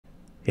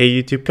Hey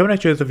YouTube, coming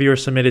at you with a viewer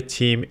submitted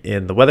team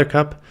in the Weather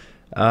Cup.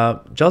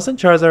 Jellicent,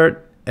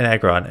 Charizard, and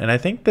AGGRON. And I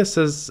think this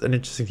is an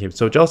interesting team.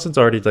 So Jellicent's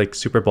already like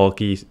super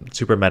bulky,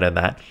 super meta in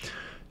that.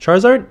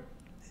 Charizard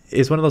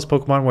is one of those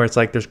Pokemon where it's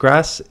like there's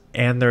grass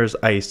and there's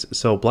ice.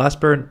 So Blast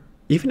Burn,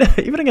 even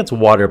against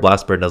water,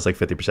 Blast Burn does like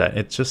 50%.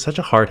 It's just such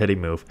a hard-hitting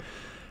move.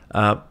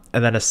 And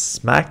then a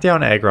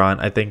Smackdown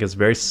AGGRON I think is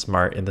very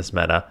smart in this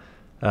meta.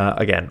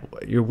 Again,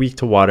 you're weak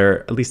to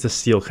water. At least the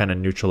Steel kind of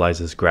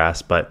neutralizes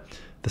grass, but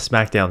the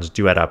Smackdowns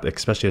do add up,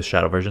 especially a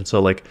Shadow version.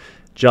 So like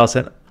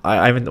Jellicent,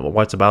 I haven't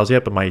watched the battles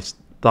yet, but my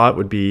thought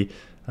would be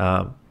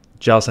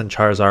Jellicent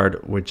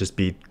Charizard would just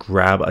be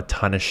grab a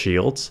ton of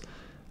shields,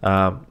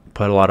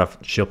 put a lot of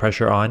shield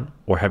pressure on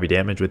or heavy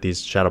damage with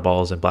these Shadow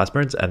Balls and Blast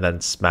Burns, and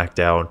then smack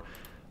down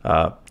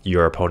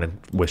your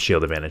opponent with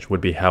shield advantage would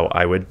be how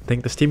I would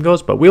think this team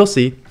goes, but we'll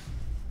see.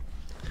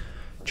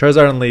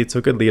 Charizard on lead,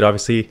 so good lead,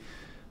 obviously.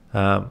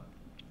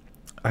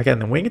 Again,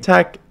 the wing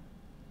attack,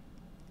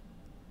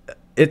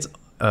 it's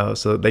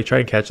so they try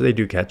and catch, they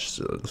do catch,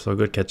 so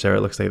good catch there.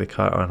 It looks like they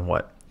caught on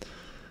what,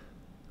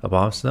 a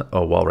bomb snap,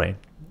 oh, wall rain.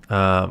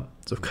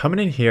 So coming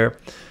in here,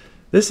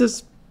 this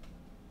is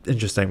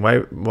interesting.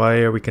 Why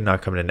are we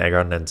not coming in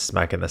AGGRON and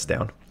smacking this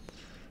down?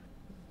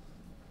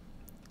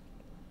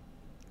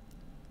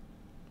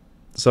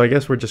 So I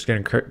guess we're just gonna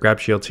grab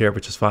shields here,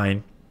 which is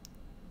fine.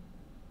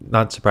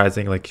 Not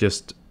surprising, like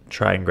just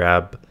try and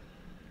grab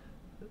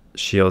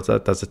shields.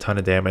 That does a ton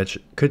of damage.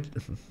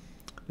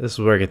 This is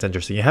where it gets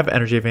interesting. You have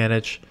energy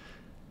advantage,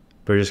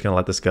 but you're just gonna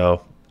let this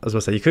go. I was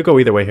gonna say you could go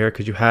either way here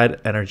because you had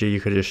energy. You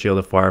could just shield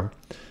a farm.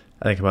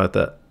 I think about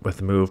that with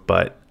the move,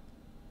 but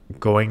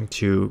going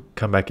to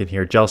come back in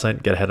here,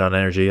 Jellicent, get ahead on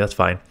energy. That's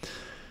fine.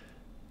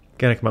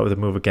 Gonna come out with a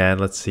move again.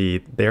 Let's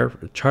see. They're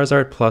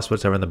Charizard plus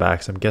whatever in the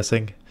back. So I'm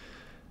guessing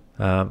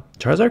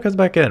Charizard comes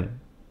back in.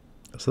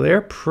 So they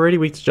are pretty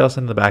weak to Jellicent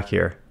in the back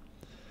here.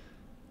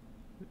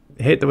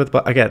 Hit with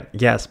again,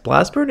 yes,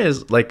 Blast Burn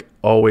is like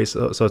always,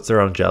 so it's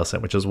their own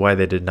Jellicent, which is why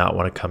they did not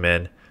want to come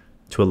in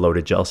to a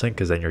loaded Jellicent,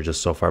 because then you're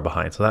just so far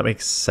behind. So that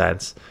makes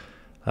sense.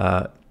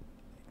 Get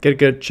a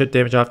good shit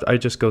damage off. I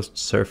just go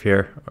Surf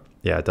here.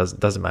 Yeah, it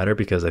doesn't matter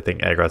because I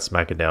think AGGRON's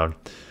smacking down.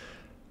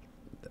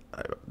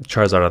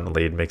 Charizard on the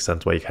lead makes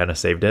sense why you kind of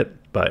saved it,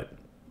 but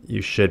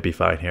you should be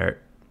fine here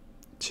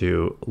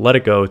to let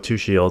it go, 2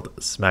 shield,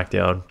 smack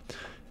down,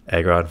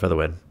 AGGRON for the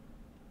win.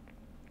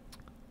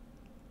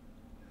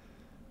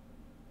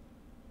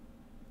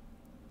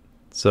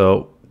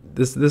 So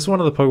this is one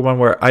of the Pokemon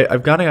where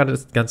I've gone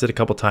against it a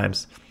couple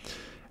times,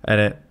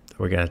 and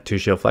we're gonna 2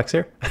 shield flex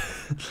here.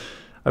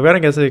 I've gone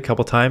against it a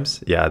couple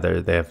times. Yeah,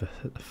 they have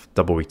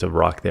double weak to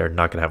rock. They're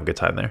not gonna have a good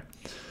time there.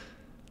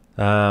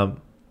 I've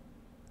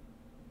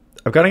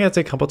gone against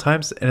it a couple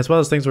times, and it's one of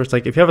those things where it's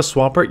like if you have a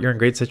Swampert, you're in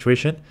great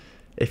situation.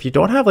 If you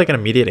don't have like an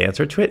immediate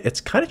answer to it, it's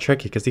kind of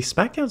tricky because these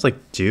Smackdowns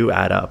like do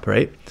add up,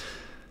 right?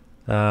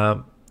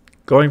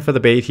 Going for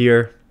the bait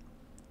here.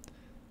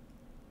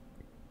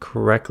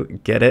 Correctly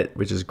get it,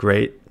 which is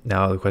great.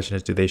 Now the question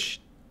is, do they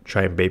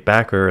try and bait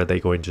back, or are they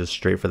going just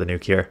straight for the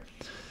nuke here?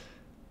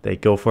 They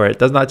go for it. It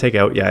does not take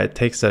out. Yeah, it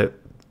takes a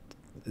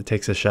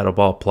Shadow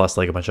Ball plus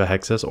like a bunch of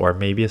hexes or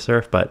maybe a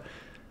Surf, but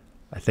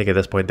I think at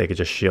this point they could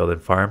just shield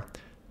and farm.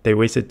 They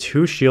wasted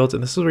 2 shields,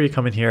 and this is where you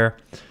come in here.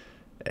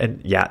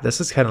 And yeah, this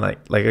is kind of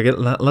like again,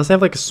 unless they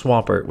have like a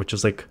Swampert, which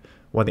is like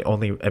one of the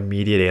only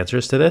immediate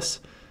answers to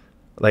this.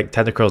 Like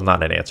Tentacruel is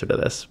not an answer to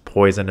this.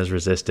 Poison is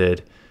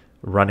resisted.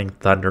 Running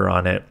Thunder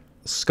on it.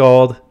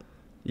 Scald,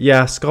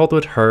 yeah, Scald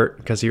would hurt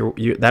because you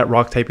that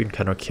rock typing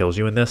kind of kills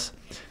you in this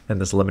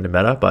limited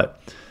meta,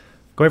 but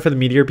going for the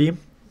Meteor Beam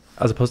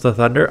as opposed to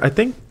Thunder, I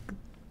think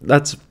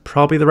that's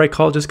probably the right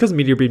call just because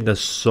Meteor Beam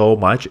does so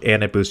much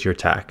and it boosts your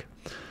attack.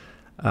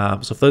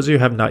 So for those of you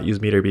who have not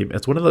used Meteor Beam,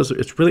 it's one of those,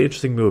 it's a really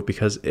interesting move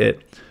because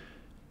it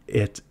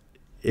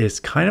is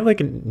kind of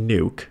like a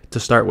nuke to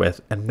start with,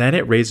 and then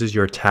it raises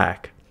your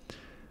attack,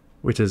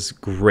 which is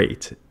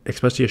great,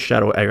 especially a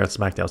Shadow AGGRON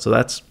Smackdown. So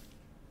that's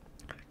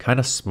kind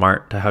of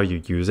smart to how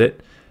you use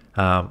it.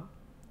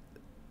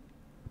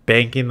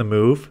 Banking the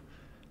move.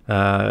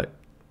 They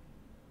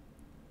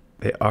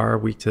are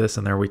weak to this,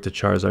 and they're weak to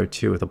Charizard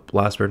too, with a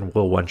Blast Burn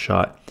will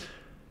one-shot.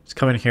 Just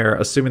come in here,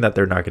 assuming that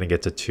they're not going to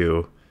get to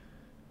 2,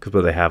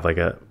 because they have like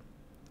a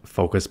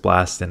Focus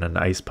Blast and an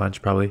Ice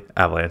Punch, probably.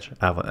 Avalanche.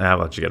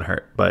 Avalanche is going to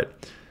hurt,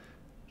 but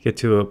you get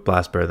to a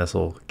Blast Burn, this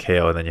will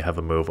KO, and then you have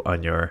a move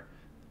on your...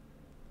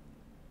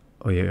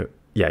 Oh, I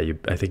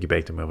think you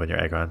banked a move on your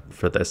AGGRON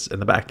for this in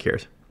the back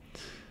here.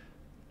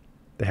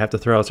 They have to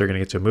throw out, so they're going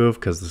to get to a move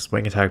because the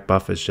swing attack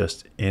buff is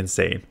just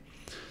insane.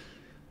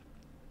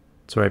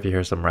 Sorry if you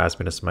hear some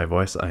raspiness in my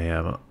voice. I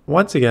am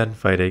once again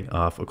fighting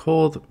off a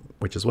cold,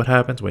 which is what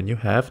happens when you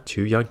have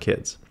 2 young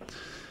kids.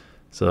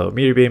 So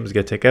Meteor Beam is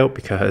going to take out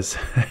because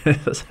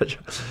it's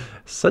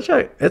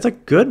it's a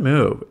good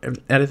move.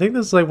 And I think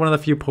this is like one of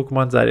the few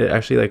Pokemons that it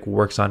actually like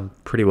works on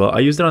pretty well.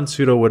 I used it on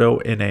Pseudo Widow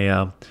in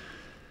a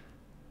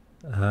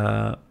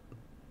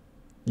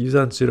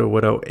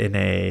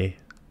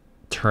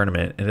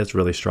tournament, and it's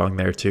really strong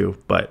there too,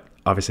 but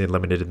obviously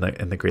limited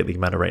in the Great League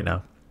meta right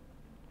now.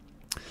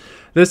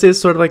 This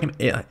is sort of like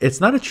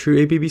it's not a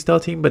true ABB style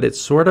team, but it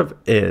sort of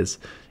is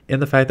in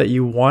the fact that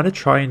you want to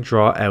try and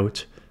draw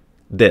out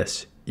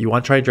this. You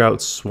want to try and draw out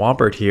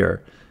Swampert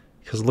here.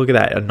 Because look at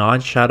that, a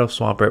non-shadow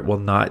Swampert will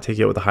not take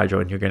you out with a Hydro,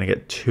 and you're going to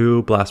get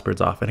 2 Blast Burns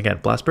off. And again,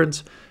 Blast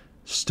Burns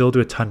still do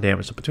a ton of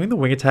damage. So between the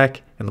Wing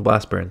Attack and the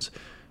Blast Burns,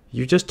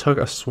 you just took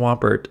a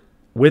Swampert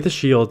with a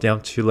shield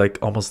down to like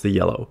almost the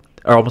yellow,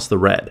 or almost the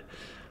red.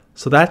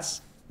 So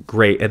that's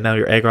great. And now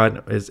your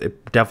Aggron is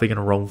definitely going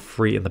to roam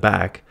free in the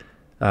back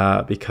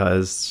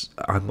because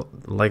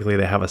unlikely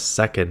they have a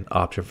second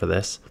option for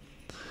this.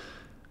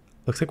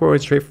 Looks like we're going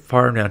straight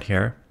farm down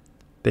here.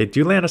 They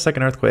do land a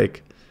second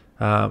Earthquake.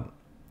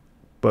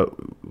 But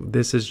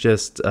this is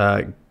just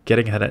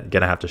getting ahead.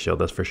 Gonna have to shield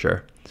this for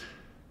sure.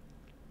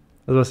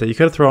 As I say, you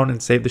could have thrown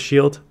and saved the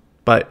shield,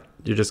 but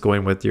you're just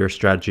going with your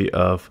strategy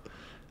of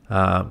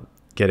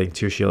getting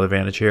 2 shield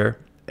advantage here,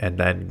 and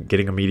then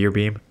getting a Meteor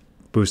Beam,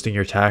 boosting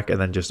your attack, and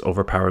then just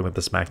overpowering with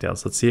the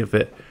Smackdowns. Let's see if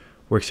it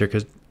works here,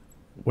 because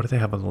what do they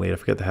have on the lead? I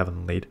forget they have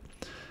on the lead.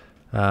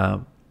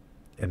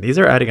 And these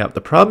are adding up. The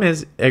problem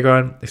is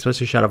Aggron,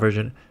 especially Shadow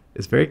version,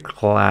 is very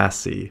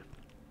classy.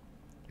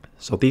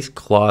 So these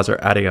claws are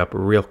adding up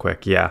real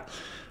quick. Yeah,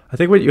 I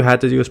think what you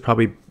had to do is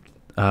probably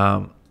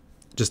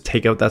just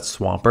take out that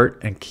Swampert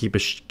and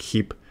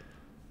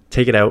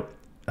take it out,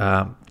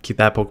 keep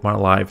that Pokemon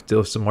alive,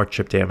 deal some more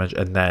chip damage,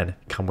 and then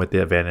come with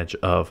the advantage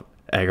of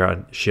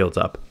Aggron shields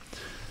up.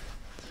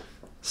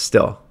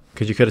 Still,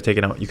 because you could have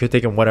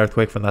taken 1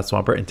 Earthquake from that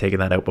Swampert and taken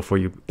that out before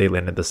they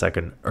landed the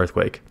second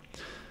Earthquake.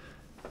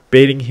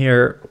 Baiting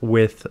here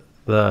with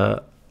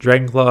the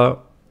Dragon Claw,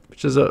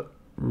 which is a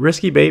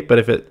risky bait, but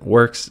if it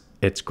works,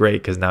 it's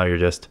great, because now you're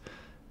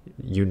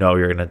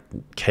going to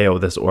KO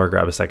this or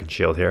grab a second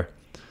shield here.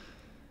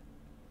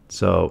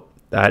 So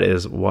that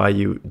is why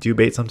you do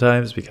bait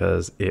sometimes,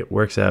 because it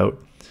works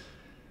out.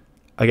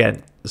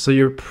 Again, so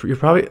you're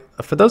probably,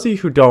 for those of you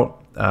who don't,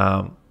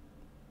 are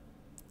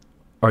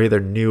either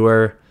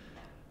newer,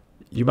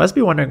 you must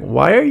be wondering,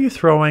 why are you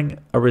throwing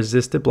a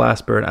resisted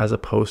Blast Burn as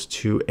opposed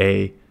to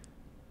a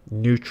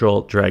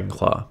neutral Dragon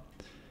Claw?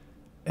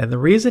 And the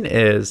reason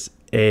is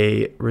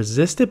a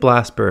resisted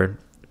Blast Burn,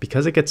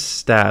 because it gets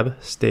stab,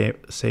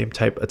 same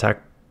type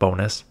attack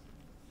bonus,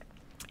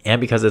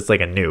 and because it's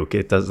like a nuke,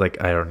 it does like,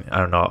 I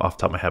don't know off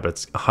the top of my head, but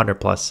it's 100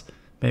 plus,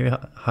 maybe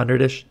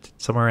 100-ish,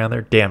 somewhere around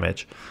there,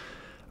 damage.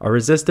 A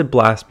resisted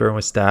Blast Burn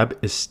with stab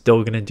is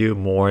still going to do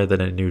more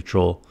than a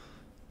neutral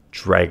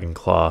Dragon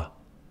Claw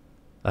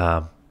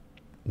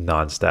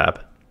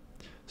non-stab.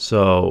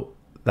 So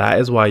that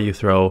is why you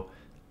throw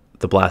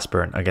the Blast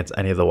Burn against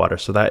any of the water.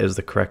 So that is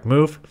the correct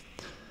move.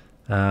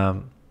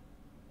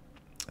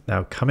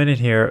 Now coming in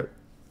here,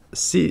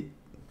 see,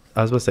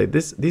 I was about to say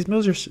these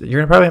moves are, you're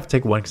gonna probably have to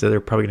take 1 because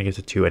they're probably gonna get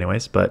to 2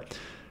 anyways. But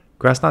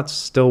Grass Knot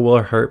still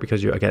will hurt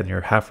because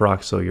you're half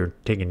rock, so you're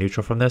taking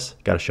neutral from this.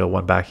 Got to show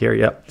 1 back here.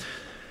 Yep.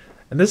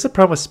 And this is a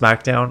problem with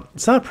Smackdown.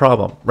 It's not a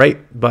problem, right?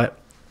 But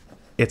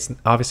it's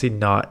obviously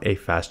not a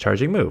fast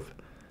charging move.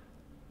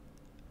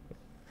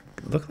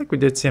 Looked like we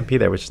did CMP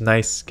there, which is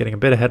nice. Getting a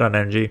bit ahead on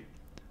energy.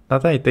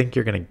 Not that I think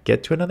you're gonna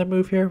get to another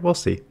move here. We'll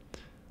see.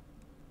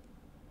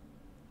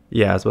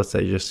 Yeah, I was about to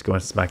say, you're just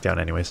going to Smackdown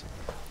anyways.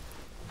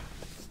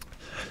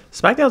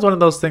 Smackdown is one of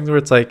those things where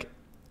it's like,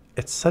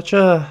 it's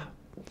a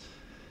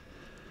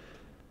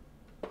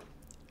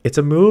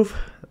move.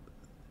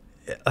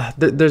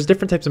 There's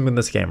different types of move in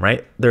this game,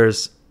 right?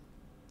 There's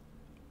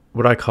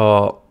what I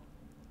call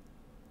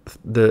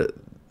the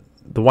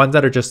ones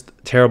that are just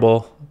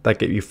terrible, that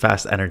get you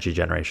fast energy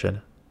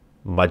generation.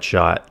 Mud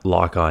Shot,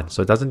 Lock On.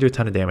 So it doesn't do a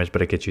ton of damage,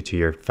 but it gets you to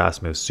your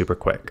fast moves super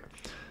quick.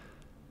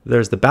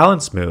 There's the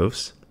balance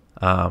moves.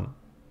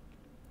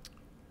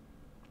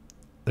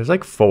 There's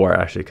like 4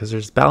 actually, because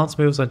there's balance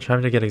moves. I'm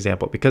trying to get an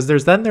example, because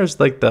there's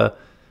like the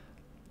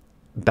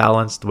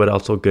balanced but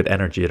also good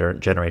energy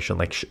generation.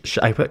 Like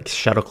I put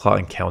Shadow Claw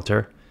and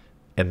Counter,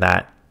 and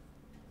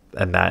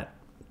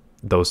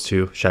those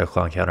 2, Shadow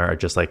Claw and Counter, are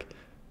just like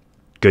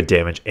good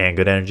damage and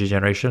good energy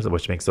generation,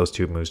 which makes those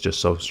 2 moves just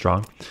so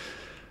strong.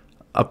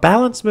 A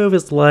balance move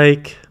is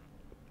like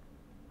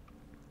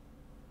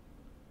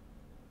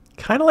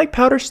kind of like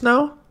Powder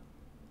Snow,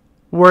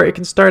 where it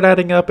can start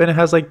adding up and it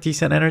has like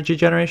decent energy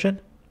generation,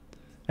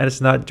 and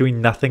it's not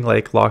doing nothing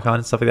like Lock On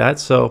and stuff like that.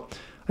 So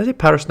I think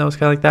Powder Snow is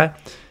kind of like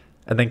that.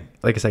 And then,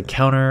 like I said,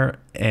 Counter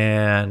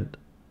and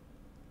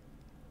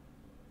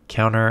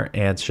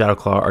Shadow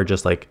Claw are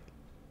just like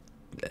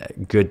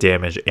good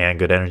damage and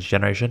good energy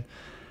generation.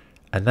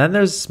 And then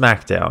there's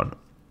Smackdown,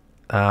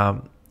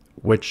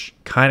 which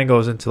kind of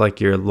goes into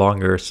like your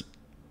longer,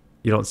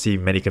 you don't see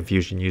many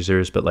confusion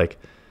users, but like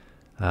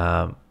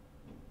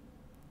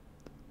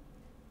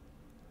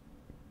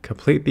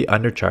completely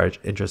undercharge.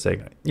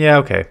 Interesting. Yeah,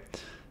 okay.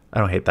 I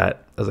don't hate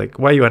that. I was like,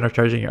 why are you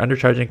undercharging? You're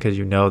undercharging because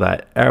you know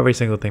that every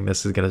single thing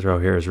this is going to throw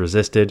here is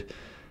resisted.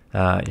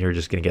 You're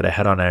just going to get a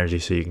head on energy,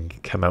 so you can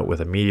come out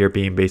with a Meteor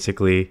Beam,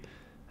 basically.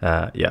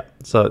 Yeah,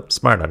 so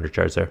smart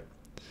undercharge there.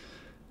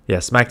 Yeah,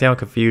 Smackdown,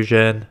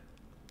 Confusion.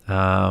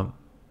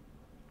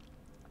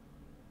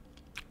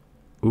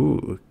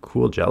 Ooh,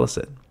 cool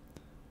Jellicent.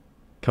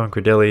 Coming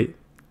Credilli.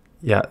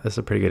 Yeah, that's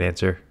a pretty good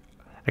answer.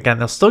 Again,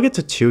 they'll still get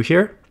to 2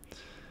 here.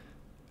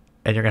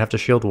 And you're going to have to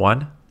shield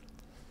 1.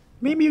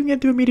 Maybe you can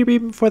do a Meteor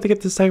Beam before they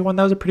get to the second one.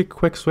 That was a pretty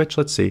quick switch.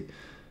 Let's see.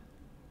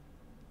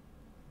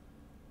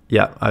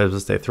 Yeah, I was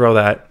just say throw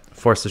that,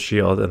 force the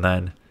shield, and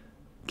then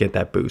get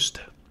that boost.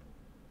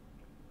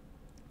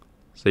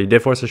 So you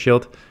did force the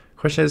shield.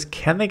 Question is,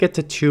 can they get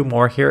to 2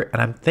 more here?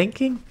 And I'm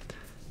thinking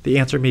the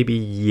answer may be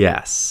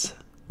yes.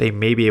 They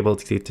may be able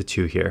to get to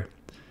 2 here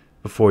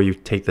before you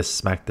take this,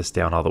 smack this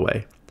down all the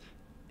way.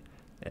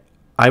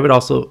 I would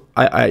also,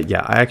 I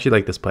actually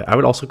like this play. I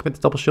would also commit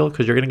the double shield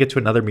because you're going to get to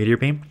another Meteor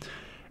Beam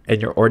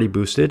and you're already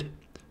boosted.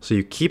 So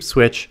you keep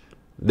switch.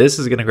 This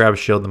is going to grab a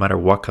shield no matter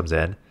what comes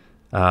in.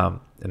 And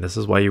this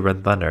is why you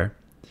run Thunder,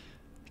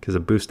 because a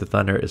boosted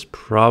Thunder is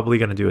probably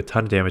going to do a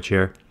ton of damage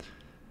here.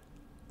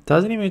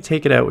 Doesn't even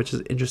take it out, which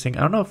is interesting.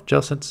 I don't know if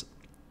Jellicent's,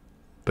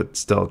 but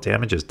still,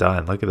 damage is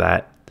done. Look at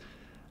that.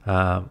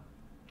 And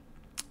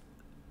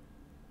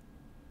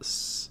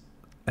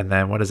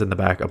then what is in the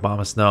back?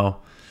 Obama Snow.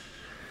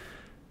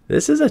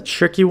 This is a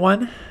tricky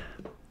one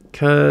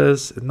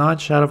because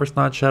non-shadow versus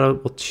non-shadow.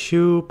 Will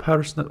 2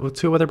 powder snow, will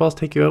 2 weather balls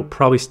take you out?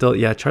 Probably still.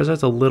 Yeah,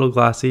 Charizard's a little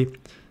glassy.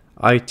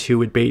 I too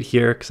would bait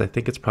here because I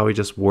think it's probably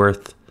just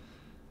worth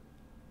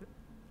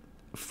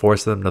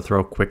forcing them to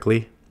throw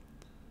quickly.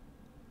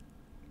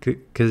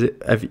 Because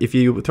if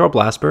you throw a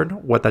Blast Burn,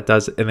 what that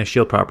does, and they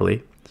shield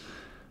properly,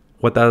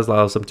 what that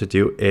allows them to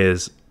do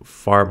is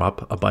farm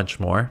up a bunch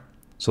more.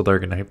 So they're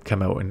going to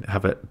come out and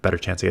have a better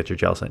chance to get your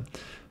Jellicent.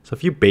 So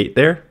if you bait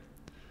there,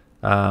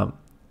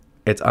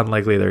 it's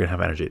unlikely they're going to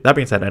have energy. That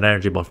being said, an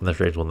energy ball from this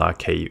range will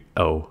not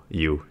KO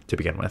you to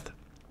begin with.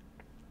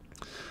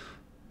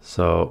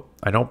 So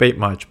I don't bait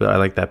much, but I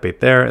like that bait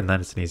there, and then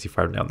it's an easy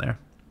farm down there.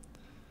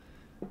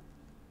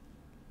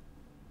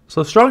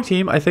 So strong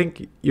team, I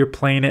think you're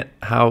playing it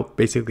how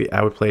basically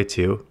I would play it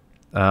too.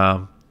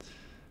 Try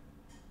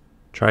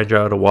and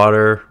draw out of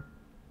water.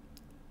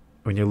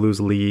 When you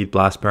lose lead,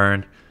 Blast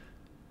Burn.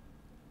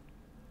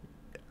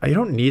 You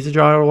don't need to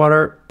draw out of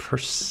water per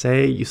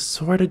se. You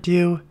sort of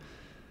do,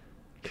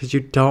 because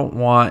you don't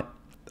want.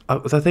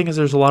 The thing is,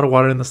 there's a lot of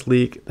water in this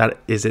league that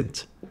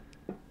isn't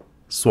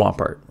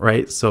Swampert,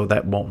 right? So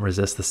that won't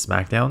resist the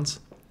smackdowns.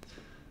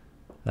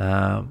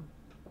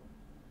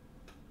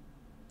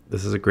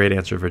 This is a great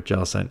answer for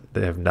Jellicent.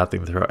 They have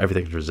nothing to throw.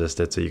 Everything's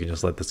resisted, so you can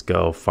just let this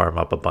go, farm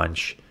up a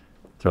bunch,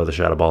 throw the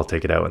Shadow Ball,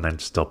 take it out, and then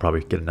still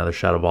probably get another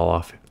Shadow Ball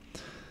off.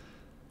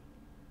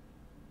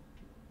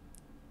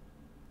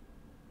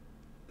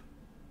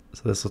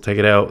 So this will take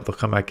it out. They'll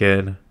come back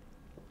in.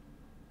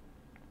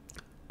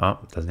 Oh,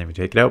 doesn't even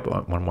take it out,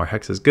 but 1 more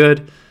Hex is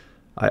good.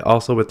 I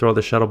also would throw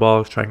the Shadow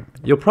Ball.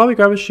 You'll probably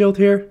grab a shield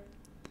here.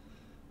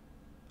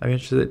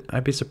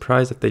 I'd be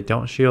surprised if they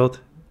don't shield.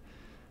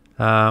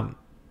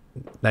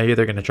 Now you're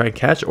either going to try and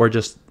catch or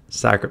just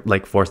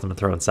force them to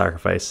throw and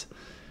sacrifice,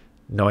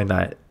 knowing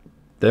that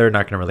they're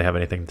not going to really have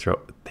anything to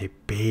throw. They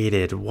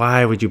baited.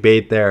 Why would you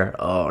bait there?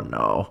 Oh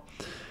no.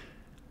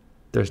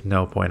 There's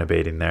no point of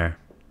baiting there.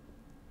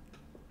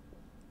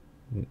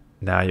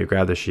 Now you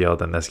grab the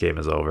shield and this game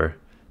is over.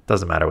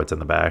 Doesn't matter what's in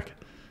the back.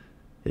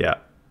 Yeah.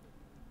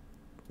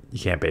 You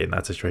can't bait in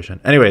that situation.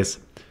 Anyways,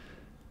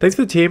 thanks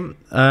for the team.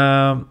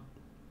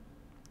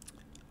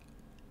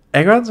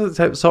 AGGRON's the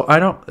type, so I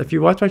don't, if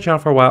you watch my channel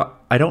for a while,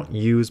 I don't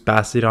use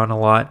Bastiodon a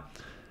lot.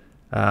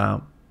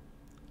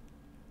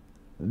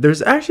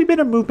 There's actually been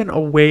a movement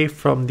away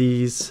from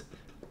these.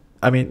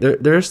 I mean,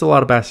 there's a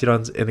lot of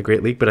Bastiodons in the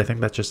Great League, but I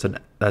think that's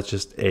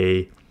just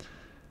a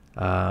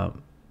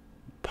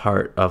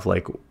part of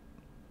like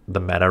the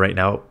meta right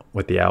now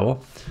with the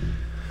Owl.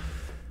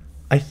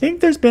 I think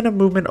there's been a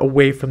movement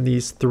away from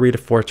these 3 to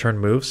 4 turn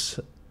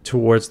moves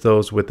towards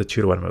those with the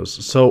 2 to 1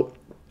 moves. So,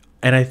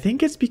 and I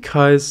think it's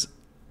because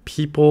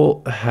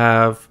people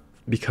have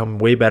become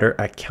way better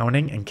at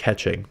counting and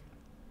catching.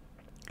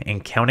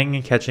 And counting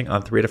and catching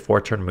on 3 to 4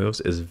 turn moves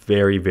is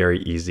very, very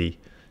easy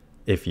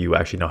if you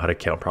actually know how to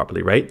count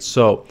properly, right?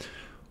 So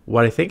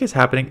what I think is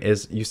happening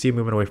is you see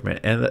movement away from it.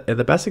 And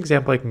the best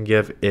example I can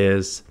give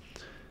is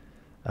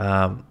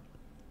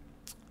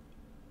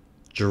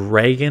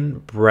Dragon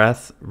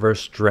Breath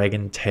versus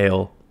Dragon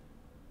Tail.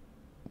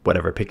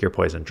 Whatever, pick your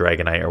poison,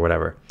 Dragonite or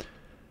whatever.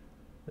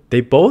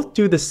 They both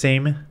do the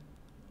same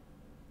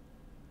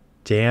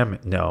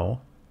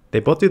they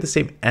both do the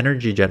same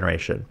energy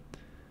generation,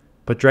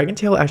 but Dragon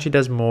Tail actually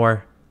does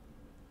more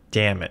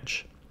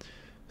damage.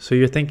 So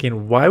you're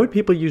thinking, why would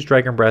people use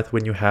Dragon Breath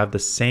when you have the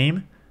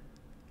same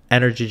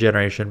energy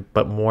generation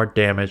but more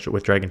damage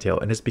with Dragon Tail?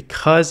 And it's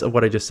because of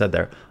what I just said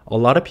there. A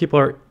lot of people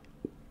are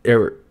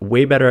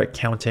way better at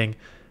counting,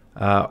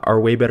 are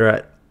way better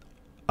at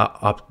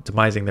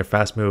optimizing their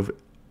fast move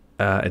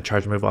and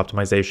charge move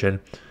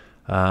optimization.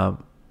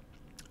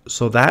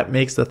 So that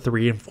makes the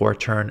 3 and 4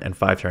 turn and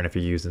 5 turn if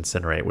you use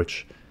Incinerate,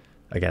 which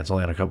again, it's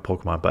only on a couple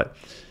Pokemon, but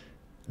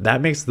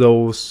that makes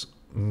those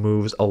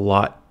moves a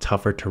lot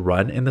tougher to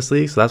run in this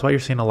league. So that's why you're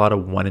seeing a lot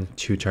of 1 and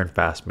 2 turn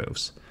fast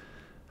moves.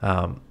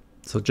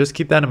 So just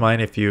keep that in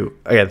mind. If you,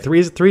 again,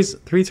 three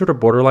sort of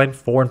borderline.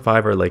 4 and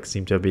 5 are like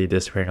seem to be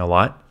disappearing a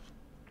lot.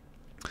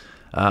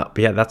 But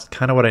yeah, that's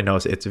kind of what I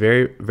noticed. It's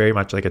very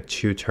much like a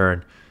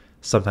 2-turn,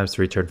 sometimes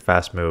 3-turn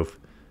fast move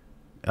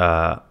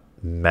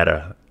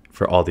meta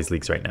for all these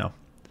leagues right now.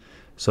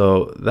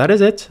 So that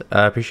is it.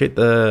 I appreciate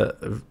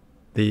the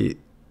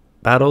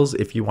battles.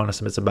 If you want to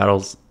submit some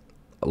battles,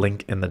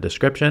 link in the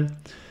description.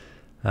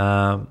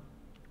 Yeah,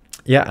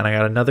 and I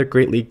got another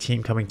Great League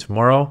team coming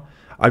tomorrow.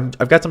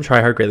 I've got some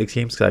tryhard Great League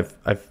teams because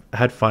I've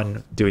had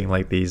fun doing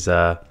like these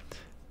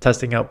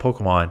testing out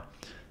Pokemon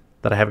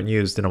that I haven't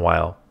used in a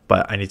while,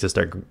 but I need to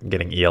start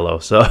getting ELO.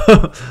 So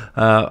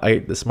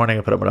this morning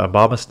I put up an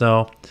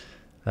Abomasnow.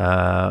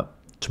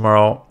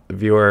 Tomorrow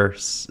viewer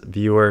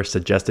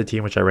suggested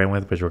team, which I ran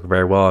with, which worked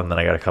very well, and then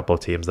I got a couple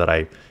of teams that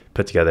I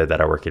put together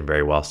that are working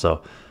very well.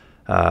 So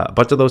a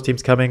bunch of those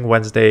teams coming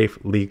Wednesday.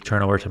 League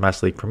turnover to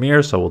Master League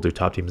Premier, so we'll do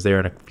top teams there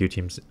and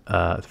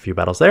a few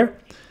battles there.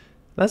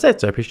 That's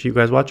it. So I appreciate you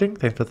guys watching.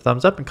 Thanks for the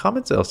thumbs up and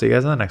comments. I'll see you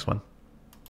guys in the next one.